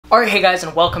Alright, hey guys,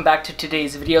 and welcome back to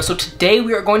today's video. So today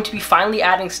we are going to be finally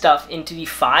adding stuff into the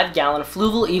 5-gallon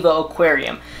Fluval Evo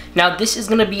aquarium. Now this is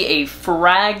going to be a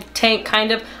frag tank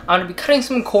kind of. I'm going to be cutting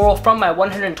some coral from my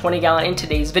 120-gallon in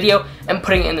today's video and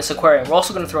putting it in this aquarium. We're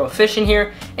also going to throw a fish in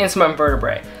here and some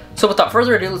invertebrate. So without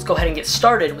further ado, let's go ahead and get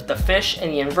started with the fish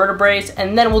and the invertebrates,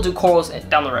 and then we'll do corals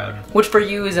down the road, which for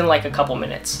you is in like a couple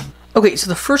minutes. Okay, so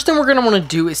the first thing we're going to want to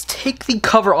do is take the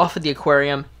cover off of the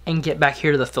aquarium and get back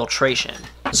here to the filtration.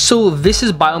 So this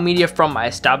is biomedia from my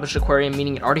established aquarium,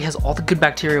 meaning it already has all the good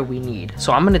bacteria we need.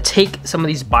 So I'm going to take some of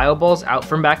these bio balls out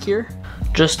from back here,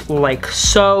 just like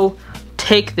so.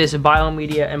 Take this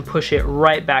biomedia and push it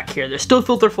right back here. There's still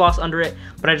filter floss under it,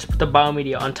 but I just put the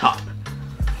biomedia on top.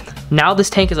 Now this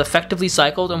tank is effectively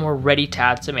cycled and we're ready to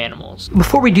add some animals.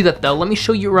 Before we do that though, let me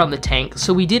show you around the tank.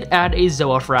 So we did add a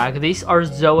zoa frag. These are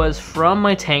zoas from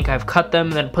my tank. I've cut them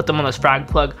and then put them on this frag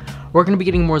plug. We're gonna be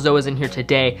getting more zoas in here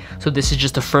today. So this is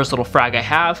just the first little frag I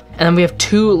have. And then we have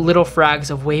two little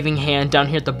frags of waving hand down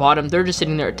here at the bottom. They're just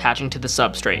sitting there attaching to the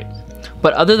substrate.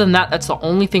 But other than that, that's the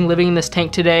only thing living in this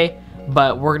tank today.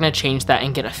 But we're gonna change that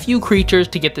and get a few creatures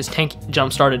to get this tank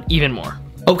jump started even more.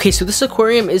 Okay, so this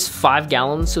aquarium is 5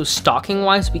 gallons, so stocking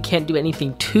wise we can't do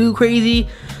anything too crazy.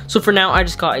 So for now I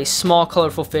just got a small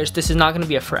colorful fish. This is not going to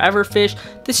be a forever fish.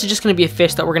 This is just going to be a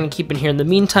fish that we're going to keep in here in the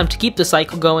meantime to keep the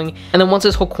cycle going. And then once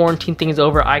this whole quarantine thing is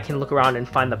over, I can look around and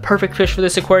find the perfect fish for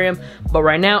this aquarium. But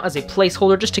right now, as a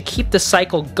placeholder, just to keep the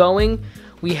cycle going,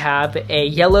 we have a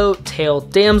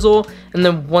yellow-tailed damsel. And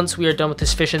then once we are done with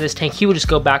this fish in this tank, he will just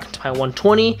go back into my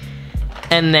 120.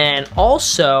 And then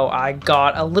also I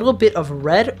got a little bit of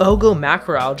red ogo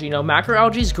macroalgae. Now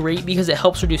macroalgae is great because it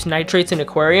helps reduce nitrates in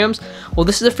aquariums. Well,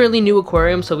 this is a fairly new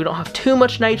aquarium, so we don't have too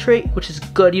much nitrate, which is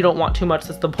good. You don't want too much.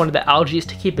 That's the point of the algae, is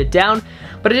to keep it down.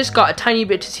 But I just got a tiny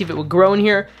bit to see if it would grow in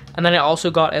here. And then I also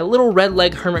got a little red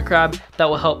leg hermit crab that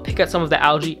will help pick at some of the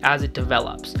algae as it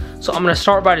develops. So I'm gonna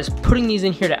start by just putting these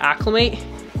in here to acclimate.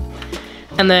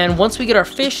 And then once we get our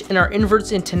fish and our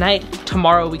inverts in tonight,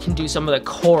 tomorrow we can do some of the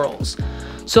corals.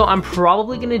 So I'm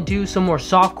probably gonna do some more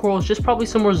soft corals, just probably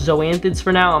some more zoanthids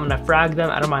for now. I'm gonna frag them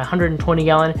out of my 120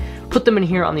 gallon, put them in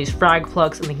here on these frag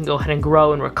plugs, and they can go ahead and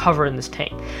grow and recover in this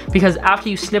tank. Because after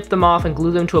you snip them off and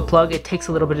glue them to a plug, it takes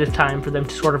a little bit of time for them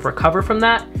to sort of recover from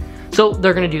that. So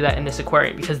they're gonna do that in this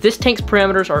aquarium because this tank's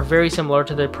parameters are very similar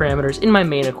to the parameters in my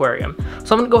main aquarium.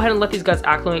 So I'm gonna go ahead and let these guys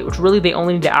acclimate, which really they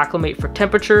only need to acclimate for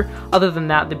temperature. Other than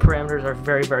that, the parameters are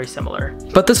very, very similar.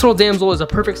 But this little damsel is a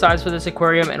perfect size for this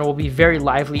aquarium and will be very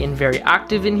lively and very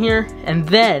active in here. And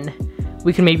then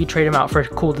we can maybe trade him out for a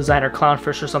cool designer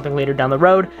clownfish or something later down the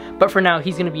road. But for now,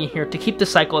 he's gonna be in here to keep the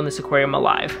cycle in this aquarium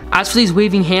alive. As for these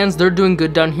waving hands, they're doing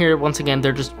good down here. Once again,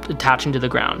 they're just attaching to the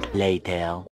ground.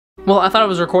 Later. Well, I thought I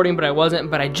was recording, but I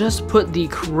wasn't. But I just put the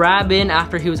crab in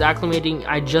after he was acclimating.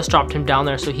 I just dropped him down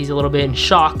there, so he's a little bit in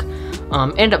shock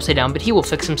and upside down, but he will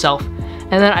fix himself.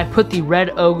 And then I put the red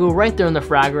ogo right there in the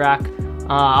frag rack.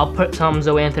 I'll put some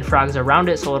zoanthid frags around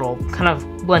it so it'll kind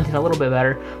of blend in a little bit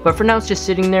better. But for now, it's just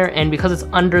sitting there, and because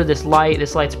it's under this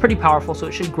light's pretty powerful, so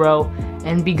it should grow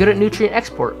and be good at nutrient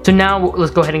export. So now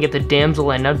let's go ahead and get the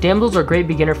damsel in. Now damsels are great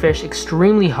beginner fish,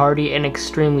 extremely hardy and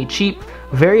extremely cheap.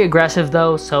 Very aggressive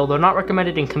though, so they're not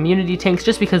recommended in community tanks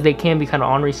just because they can be kind of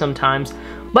ornery sometimes.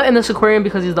 But in this aquarium,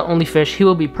 because he's the only fish, he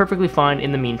will be perfectly fine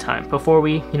in the meantime before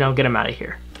we, get him out of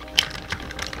here.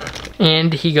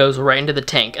 And he goes right into the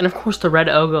tank. And of course the red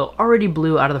ogo already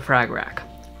blew out of the frag rack.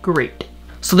 Great.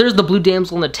 So there's the blue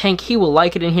damsel in the tank. He will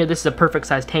like it in here. This is a perfect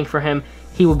size tank for him.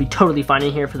 He will be totally fine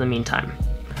in here for the meantime.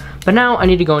 But now I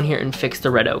need to go in here and fix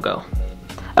the red ogo.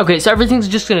 Okay, so everything's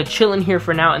just gonna chill in here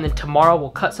for now, and then tomorrow we'll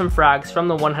cut some frags from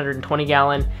the 120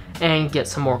 gallon and get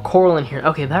some more coral in here.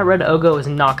 Okay, that red ogo is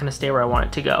not gonna stay where I want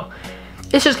it to go.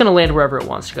 It's just gonna land wherever it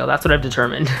wants to go. That's what I've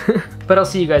determined. But I'll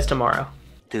see you guys tomorrow.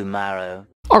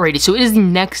 Alrighty, so it is the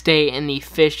next day and the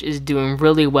fish is doing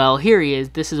really well. Here he is.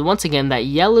 This is once again that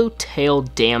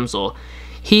yellow-tailed damsel.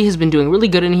 He has been doing really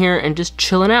good in here and just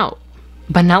chilling out.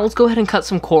 But now let's go ahead and cut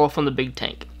some coral from the big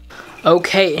tank.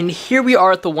 Okay, and here we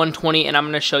are at the 120, and I'm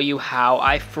going to show you how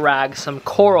I frag some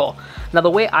coral. Now the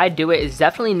way I do it is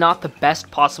definitely not the best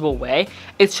possible way.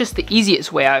 It's just the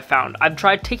easiest way I've found. I've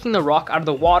tried taking the rock out of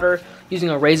the water using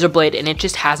a razor blade, and it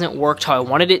just hasn't worked how I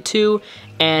wanted it to,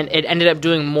 and it ended up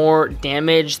doing more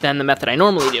damage than the method I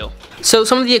normally do. So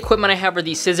some of the equipment I have are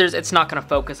these scissors. It's not going to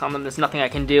focus on them. There's nothing I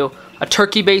can do. A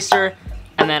turkey baster,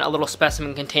 and then a little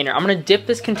specimen container. I'm going to dip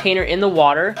this container in the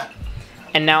water,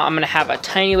 and now I'm gonna have a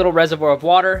tiny little reservoir of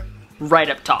water right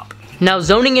up top. Now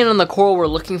zoning in on the coral we're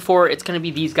looking for, it's gonna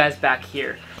be these guys back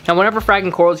here. Now whenever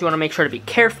fragging corals, you wanna make sure to be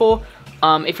careful.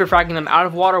 If you're fragging them out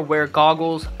of water, wear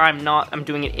goggles. I'm not, I'm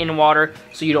doing it in water,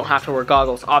 so you don't have to wear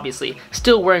goggles, obviously.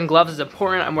 Still, wearing gloves is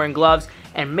important. I'm wearing gloves.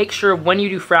 And make sure when you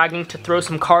do fragging to throw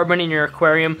some carbon in your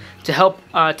aquarium to help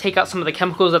take out some of the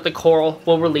chemicals that the coral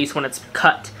will release when it's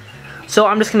cut. So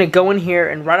I'm just gonna go in here,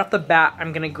 and right off the bat,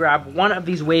 I'm gonna grab one of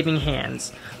these waving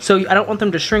hands. So I don't want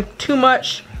them to shrink too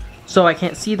much so I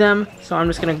can't see them. So I'm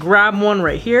just gonna grab one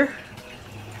right here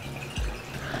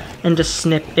and just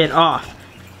snip it off.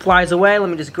 Flies away, let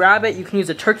me just grab it. You can use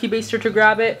a turkey baster to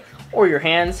grab it, or your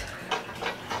hands,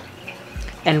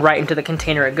 and right into the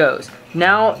container it goes.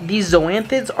 Now these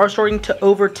zoanthids are starting to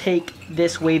overtake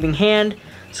this waving hand,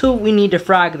 so we need to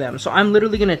frag them. So I'm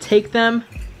literally gonna take them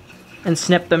and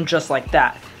snip them just like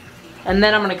that. And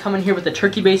then I'm gonna come in here with the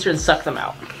turkey baster and suck them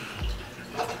out.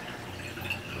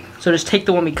 So just take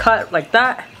the one we cut like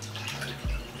that,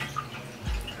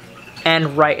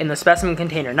 and right in the specimen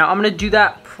container. Now I'm gonna do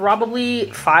that probably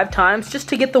 5 times just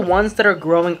to get the ones that are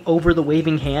growing over the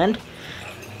waving hand.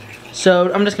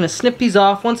 So I'm just gonna snip these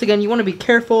off. Once again, you wanna be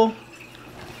careful.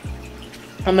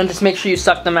 And then just make sure you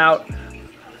suck them out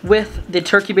with the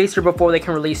turkey baster before they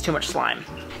can release too much slime.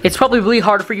 It's probably really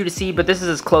hard for you to see, but this is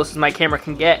as close as my camera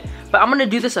can get. But I'm gonna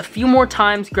do this a few more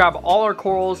times, grab all our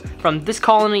corals from this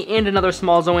colony and another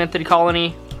small zoanthid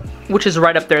colony, which is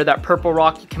right up there, that purple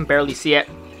rock, you can barely see it.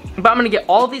 But I'm gonna get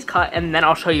all of these cut, and then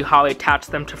I'll show you how I attach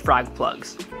them to frag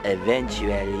plugs.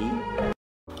 Eventually.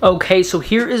 Okay, so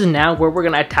here is now where we're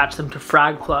gonna attach them to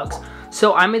frag plugs.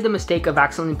 So I made the mistake of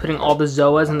accidentally putting all the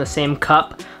zoas in the same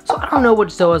cup. So I don't know which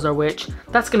zoas are which.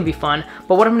 That's gonna be fun.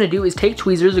 But what I'm gonna do is take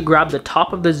tweezers and grab the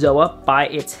top of the zoa by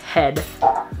its head.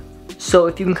 So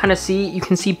if you can kind of see, you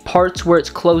can see parts where it's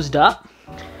closed up.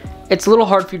 It's a little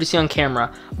hard for you to see on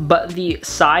camera, but the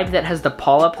side that has the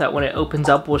polyp that when it opens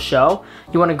up will show,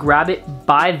 you wanna grab it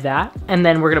by that, and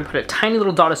then we're gonna put a tiny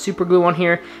little dot of super glue on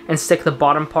here and stick the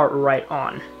bottom part right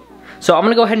on. So I'm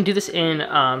gonna go ahead and do this in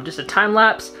just a time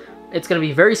lapse. It's gonna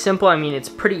be very simple. I mean, it's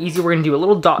pretty easy. We're gonna do a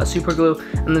little dot of super glue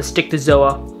and then stick the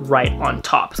zoa right on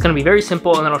top. It's gonna be very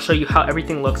simple, and then I'll show you how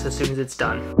everything looks as soon as it's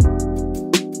done.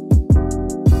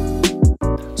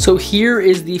 So here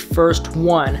is the first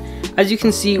one. As you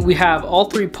can see, we have all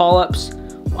 3 polyps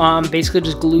basically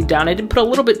just glued down. I did put a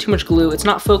little bit too much glue. It's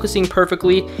not focusing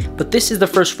perfectly, but this is the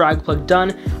first frag plug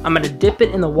done. I'm gonna dip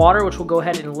it in the water, which will go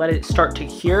ahead and let it start to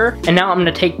cure. And now I'm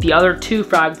gonna take the other 2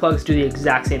 frag plugs, do the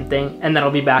exact same thing, and then I'll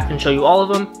be back and show you all of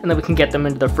them, and then we can get them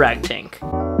into the frag tank.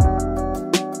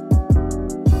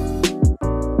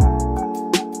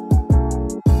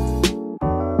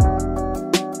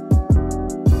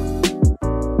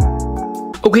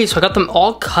 Okay, so I got them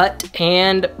all cut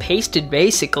and pasted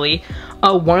basically.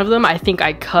 One of them I think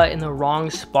I cut in the wrong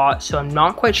spot, so I'm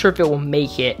not quite sure if it will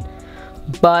make it.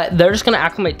 But they're just gonna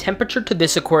acclimate temperature to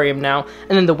this aquarium now.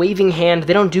 And then the waving hand,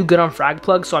 they don't do good on frag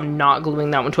plugs, so I'm not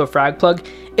gluing that one to a frag plug.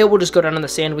 It will just go down in the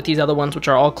sand with these other ones, which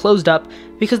are all closed up,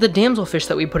 because the damselfish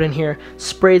that we put in here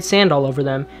sprayed sand all over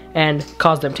them and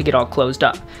caused them to get all closed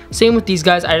up. Same with these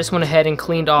guys. I just went ahead and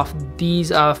cleaned off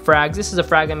these frags. This is a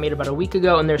frag I made about a week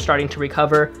ago, and they're starting to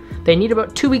recover. They need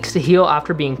about 2 weeks to heal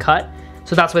after being cut,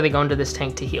 so that's why they go into this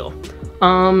tank to heal.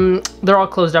 They're all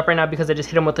closed up right now because I just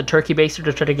hit them with the turkey baster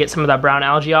to try to get some of that brown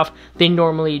algae off. They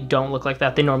normally don't look like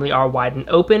that. They normally are wide and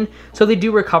open, so they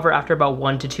do recover after about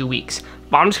 1 to 2 weeks.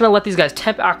 But I'm just gonna let these guys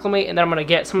temp acclimate, and then I'm gonna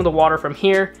get some of the water from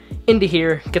here into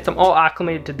here, get them all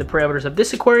acclimated to the parameters of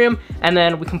this aquarium, and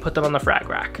then we can put them on the frag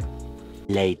rack.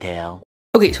 Later.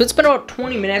 Okay, so it's been about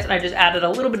 20 minutes, and I just added a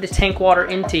little bit of tank water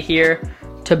into here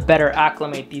to better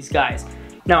acclimate these guys.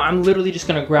 Now I'm literally just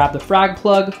gonna grab the frag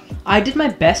plug. I did my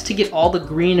best to get all the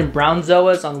green and brown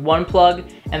zoas on one plug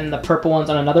and then the purple ones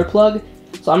on another plug.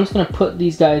 So I'm just gonna put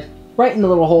these guys right in the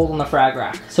little holes on the frag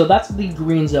rack. So that's the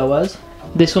green zoas.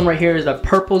 This one right here is the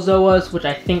purple zoas, which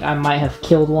I think I might have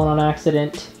killed one on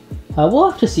accident.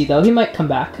 We'll have to see though, he might come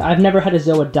back. I've never had a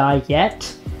zoa die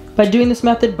yet by doing this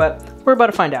method, but we're about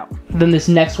to find out. Then this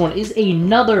next one is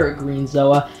another green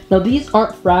zoa. Now these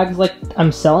aren't frags like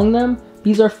I'm selling them.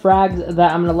 These are frags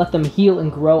that I'm gonna let them heal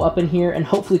and grow up in here and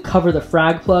hopefully cover the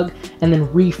frag plug and then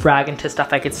refrag into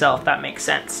stuff I could sell, if that makes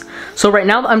sense. So right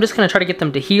now I'm just gonna try to get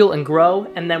them to heal and grow,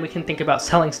 and then we can think about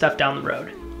selling stuff down the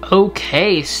road.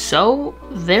 Okay, so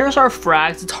there's our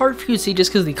frags. It's hard for you to see just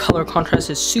because the color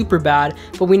contrast is super bad,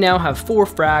 but we now have 4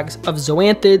 frags of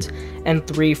zoanthids and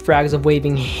 3 frags of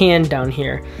waving hand down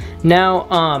here. Now,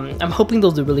 I'm hoping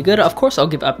they'll do really good. Of course, I'll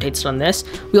give updates on this.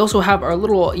 We also have our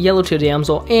little yellowtail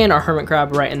damsel and our hermit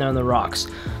crab right in there on the rocks.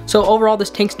 So overall, this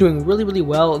tank's doing really, really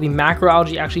well. The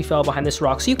macroalgae actually fell behind this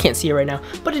rock, so you can't see it right now,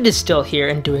 but it is still here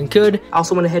and doing good. I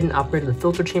also went ahead and upgraded the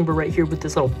filter chamber right here with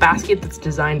this little basket that's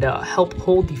designed to help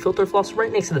hold the filter floss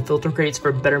right next to the filter crates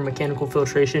for better mechanical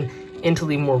filtration and to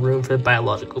leave more room for the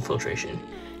biological filtration.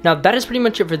 Now, that is pretty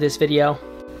much it for this video.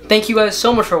 Thank you guys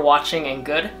so much for watching, and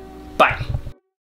goodbye.